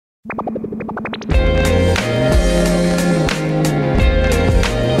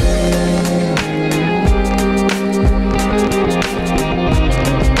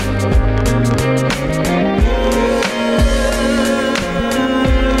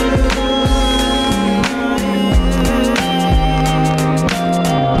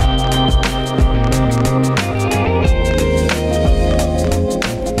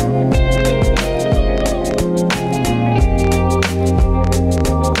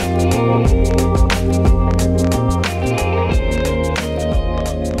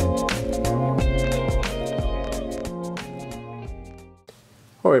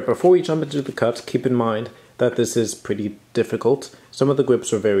Alright, before we jump into the cut, keep in mind that this is pretty difficult. Some of the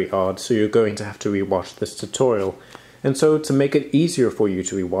grips are very odd, so you're going to have to rewatch this tutorial. And so to make it easier for you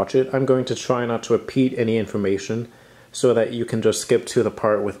to rewatch it, I'm going to try not to repeat any information so that you can just skip to the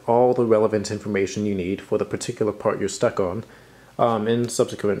part with all the relevant information you need for the particular part you're stuck on in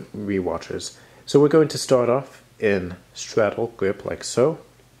subsequent rewatches. So we're going to start off in straddle grip like so,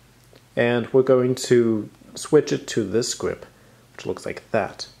 and we're going to switch it to this grip, which looks like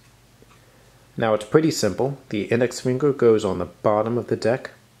that. Now it's pretty simple. The index finger goes on the bottom of the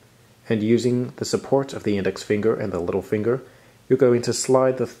deck, and using the support of the index finger and the little finger, you're going to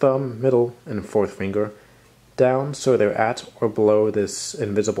slide the thumb, middle, and fourth finger down so they're at or below this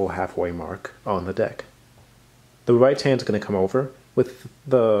invisible halfway mark on the deck. The right hand's going to come over with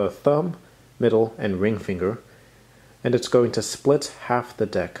the thumb, middle, and ring finger, and it's going to split half the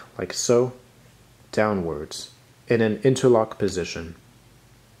deck like so, downwards, in an interlock position.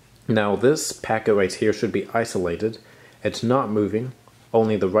 Now this packet right here should be isolated. It's not moving,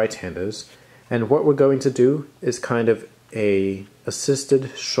 only the right hand is, and what we're going to do is kind of a assisted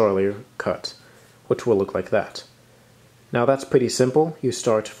Charlier cut, which will look like that. Now that's pretty simple. You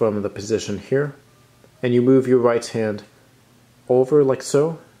start from the position here, and you move your right hand over like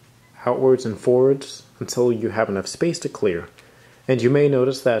so, outwards and forwards, until you have enough space to clear. And you may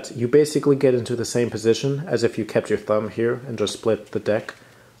notice that you basically get into the same position as if you kept your thumb here and just split the deck,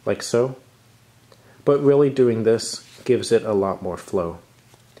 like so. But really doing this gives it a lot more flow.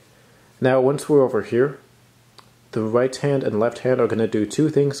 Now once we're over here, the right hand and left hand are going to do two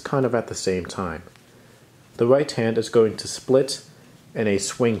things kind of at the same time. The right hand is going to split in a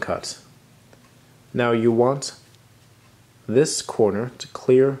swing cut. Now you want this corner to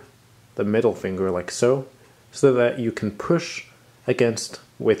clear the middle finger like so that you can push against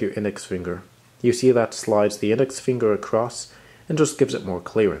with your index finger. You see that slides the index finger across and just gives it more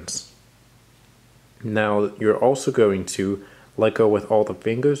clearance. Now you're also going to let go with all the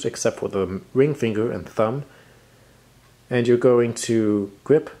fingers except for the ring finger and thumb, and you're going to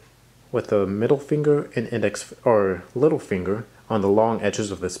grip with the middle finger and index or little finger on the long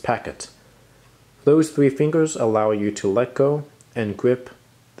edges of this packet. Those three fingers allow you to let go and grip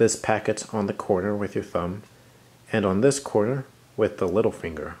this packet on the corner with your thumb, and on this corner with the little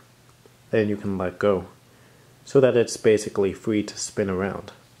finger. Then you can let go, so that it's basically free to spin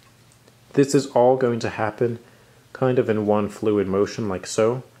around. This is all going to happen kind of in one fluid motion like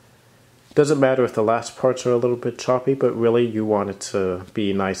so. Doesn't matter if the last parts are a little bit choppy, but really you want it to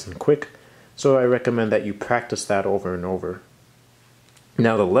be nice and quick, so I recommend that you practice that over and over.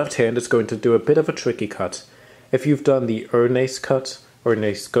 Now the left hand is going to do a bit of a tricky cut. If you've done the Ernest cut, or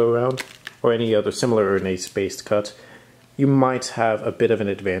Ernest go-around, or any other similar Ernest-based cut, you might have a bit of an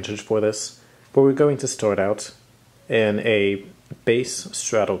advantage for this, but we're going to start out in a base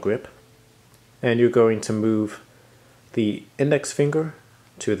straddle grip, and you're going to move the index finger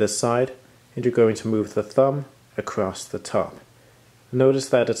to this side, and you're going to move the thumb across the top. Notice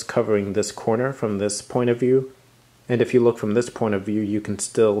that it's covering this corner from this point of view, and if you look from this point of view, you can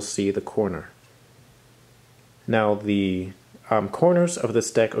still see the corner. Now the corners of this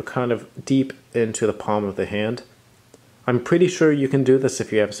deck are kind of deep into the palm of the hand. I'm pretty sure you can do this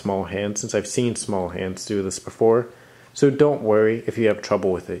if you have small hands, since I've seen small hands do this before, so don't worry if you have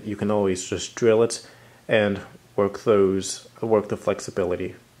trouble with it. You can always just drill it and work the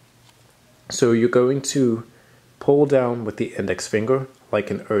flexibility. So you're going to pull down with the index finger like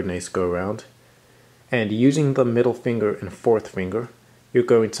an Ernest go-around, and using the middle finger and fourth finger, you're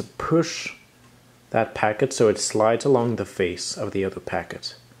going to push that packet so it slides along the face of the other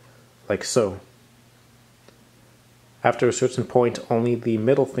packet, like so. After a certain point, only the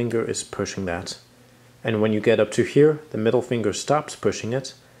middle finger is pushing that, and when you get up to here, the middle finger stops pushing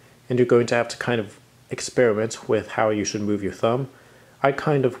it, and you're going to have to kind of experiment with how you should move your thumb. I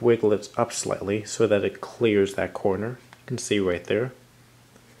kind of wiggle it up slightly so that it clears that corner. You can see right there.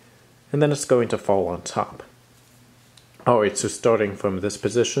 And then it's going to fall on top. Alright, so starting from this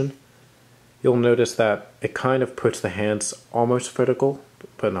position, you'll notice that it kind of puts the hands almost vertical,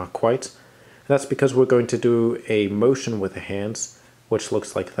 but not quite. And that's because we're going to do a motion with the hands, which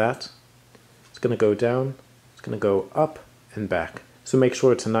looks like that. It's going to go down, it's going to go up and back. So make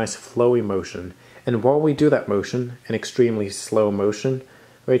sure it's a nice flowy motion. And while we do that motion, an extremely slow motion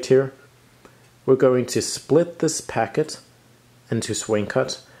right here, we're going to split this packet into swing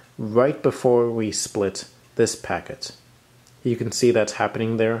cut right before we split this packet. You can see that's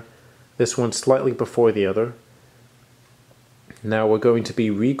happening there. This one slightly before the other. Now we're going to be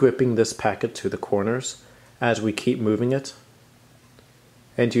re-gripping this packet to the corners as we keep moving it.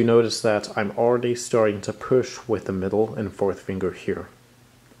 And you notice that I'm already starting to push with the middle and fourth finger here.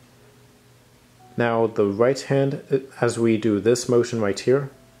 Now the right hand, as we do this motion right here,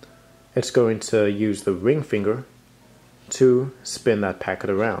 it's going to use the ring finger to spin that packet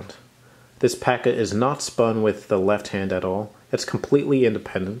around. This packet is not spun with the left hand at all. It's completely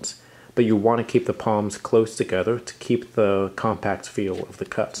independent, but you want to keep the palms close together to keep the compact feel of the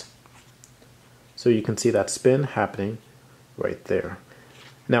cut. So you can see that spin happening right there.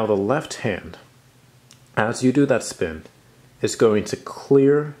 Now the left hand, as you do that spin, is going to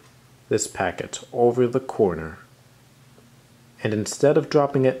clear this packet over the corner. And instead of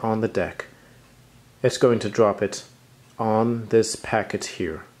dropping it on the deck, it's going to drop it on this packet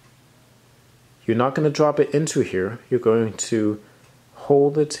here. You're not going to drop it into here, you're going to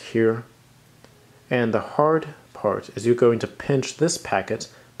hold it here, and the hard part is you're going to pinch this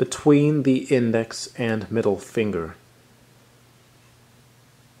packet between the index and middle finger.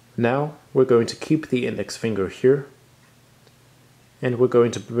 Now we're going to keep the index finger here, and we're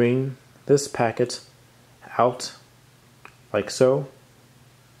going to bring this packet out like so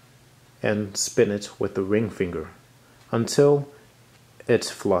and spin it with the ring finger until it's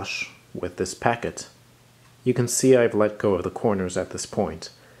flush with this packet. You can see I've let go of the corners at this point.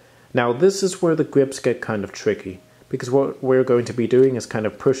 Now this is where the grips get kind of tricky, because what we're going to be doing is kind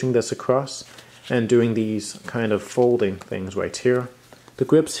of pushing this across and doing these kind of folding things right here. The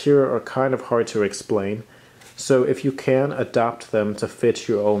grips here are kind of hard to explain, so if you can, adapt them to fit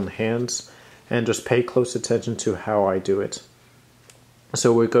your own hands and just pay close attention to how I do it.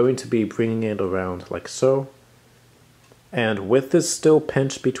 So we're going to be bringing it around like so, and with this still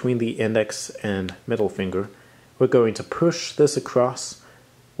pinched between the index and middle finger, we're going to push this across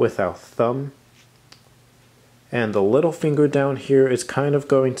with our thumb, and the little finger down here is kind of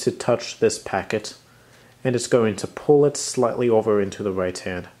going to touch this packet, and it's going to pull it slightly over into the right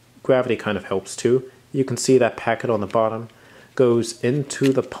hand. Gravity kind of helps too. You can see that packet on the bottom goes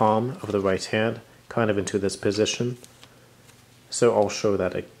into the palm of the right hand, kind of into this position. So I'll show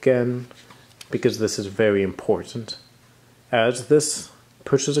that again, because this is very important. As this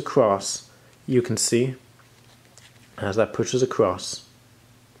pushes across, you can see, as that pushes across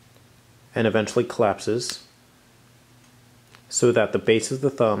and eventually collapses, so that the base of the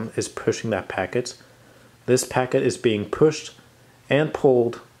thumb is pushing that packet. This packet is being pushed and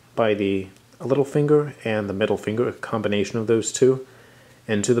pulled by the little finger and the middle finger, a combination of those two,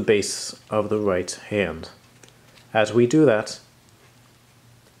 into the base of the right hand. As we do that,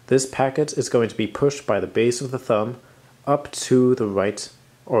 this packet is going to be pushed by the base of the thumb up to the right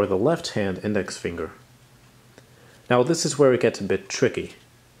or the left hand index finger. Now this is where it gets a bit tricky.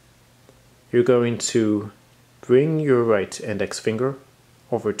 You're going to bring your right index finger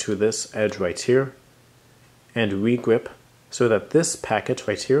over to this edge right here and regrip so that this packet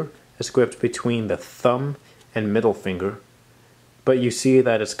right here is gripped between the thumb and middle finger, but you see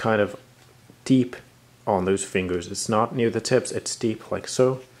that it's kind of deep on those fingers. It's not near the tips, it's deep like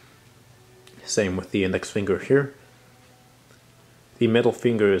so. Same with the index finger here. The middle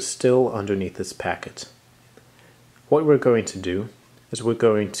finger is still underneath this packet. What we're going to do is we're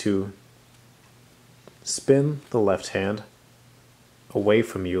going to spin the left hand away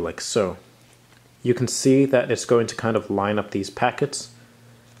from you like so. You can see that it's going to kind of line up these packets.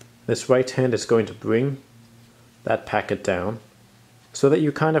 This right hand is going to bring that packet down so that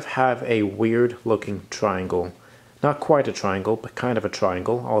you kind of have a weird looking triangle. Not quite a triangle, but kind of a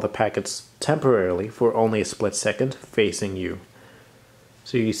triangle. All the packets temporarily, for only a split second, facing you.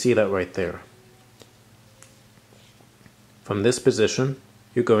 So you see that right there. From this position,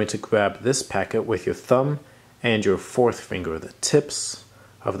 you're going to grab this packet with your thumb and your fourth finger, the tips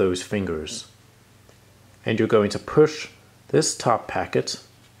of those fingers. And you're going to push this top packet.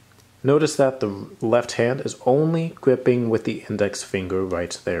 Notice that the left hand is only gripping with the index finger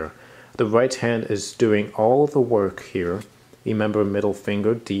right there. The right hand is doing all the work here. Remember, middle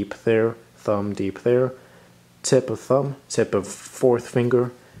finger deep there, thumb deep there, tip of thumb, tip of fourth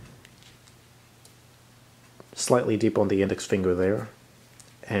finger, slightly deep on the index finger there,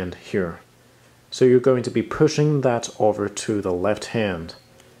 and here. So you're going to be pushing that over to the left hand.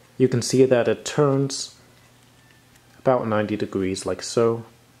 You can see that it turns about 90 degrees like so.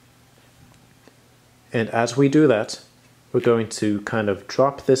 And as we do that, we're going to kind of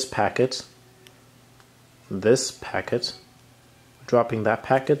drop this packet, dropping that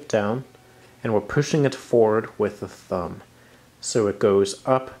packet down, and we're pushing it forward with the thumb. So it goes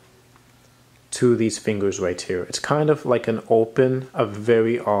up to these fingers right here. It's kind of like an open, a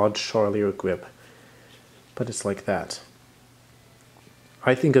very odd Charlier grip, but it's like that.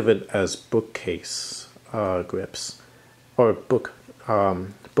 I think of it as bookcase grips, or book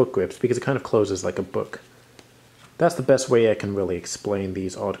grips, because it kind of closes like a book. That's the best way I can really explain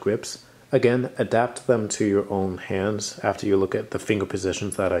these odd grips. Again, adapt them to your own hands after you look at the finger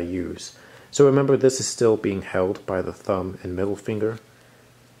positions that I use. So remember, this is still being held by the thumb and middle finger.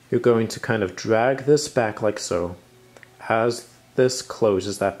 You're going to kind of drag this back like so, as this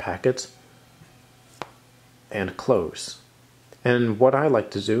closes that packet, and close. And what I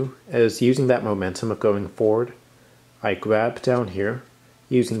like to do is, using that momentum of going forward, I grab down here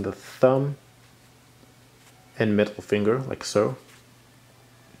using the thumb and middle finger like so,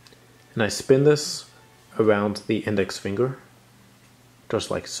 and I spin this around the index finger just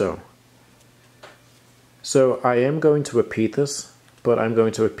like so. So I am going to repeat this, but I'm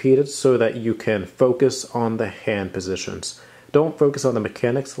going to repeat it so that you can focus on the hand positions. Don't focus on the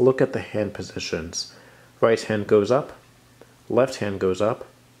mechanics, look at the hand positions. Right hand goes up, left hand goes up,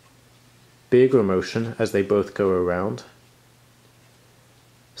 bigger motion as they both go around,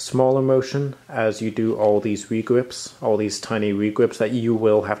 smaller motion as you do all these regrips, all these tiny regrips that you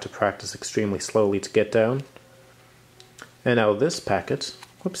will have to practice extremely slowly to get down. And now this packet,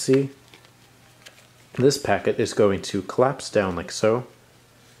 whoopsie, this packet is going to collapse down like so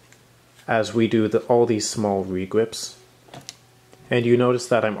as we do all these small regrips. And you notice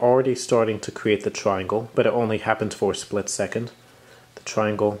that I'm already starting to create the triangle, but it only happens for a split second. The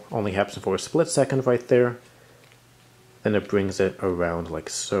triangle only happens for a split second right there. Then it brings it around like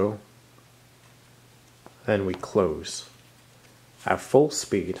so. Then we close. At full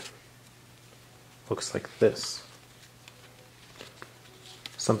speed, looks like this.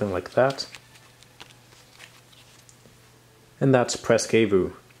 Something like that. And that's Presque.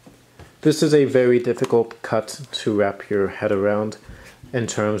 This is a very difficult cut to wrap your head around in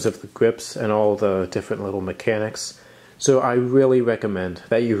terms of the grips and all the different little mechanics. So I really recommend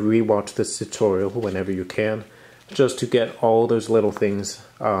that you rewatch this tutorial whenever you can, just to get all those little things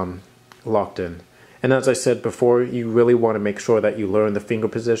locked in. And as I said before, you really want to make sure that you learn the finger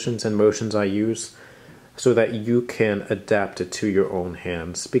positions and motions I use so that you can adapt it to your own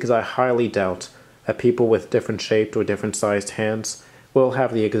hands, because I highly doubt that people with different shaped or different sized hands will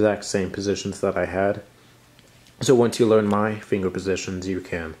have the exact same positions that I had. So once you learn my finger positions, you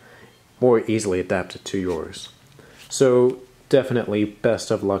can more easily adapt it to yours. So definitely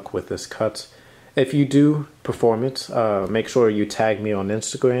best of luck with this cut. If you do perform it, make sure you tag me on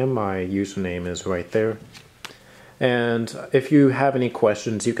Instagram. My username is right there. And if you have any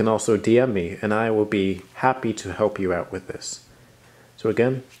questions, you can also DM me, and I will be happy to help you out with this. So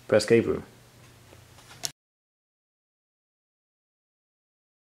again, Presque.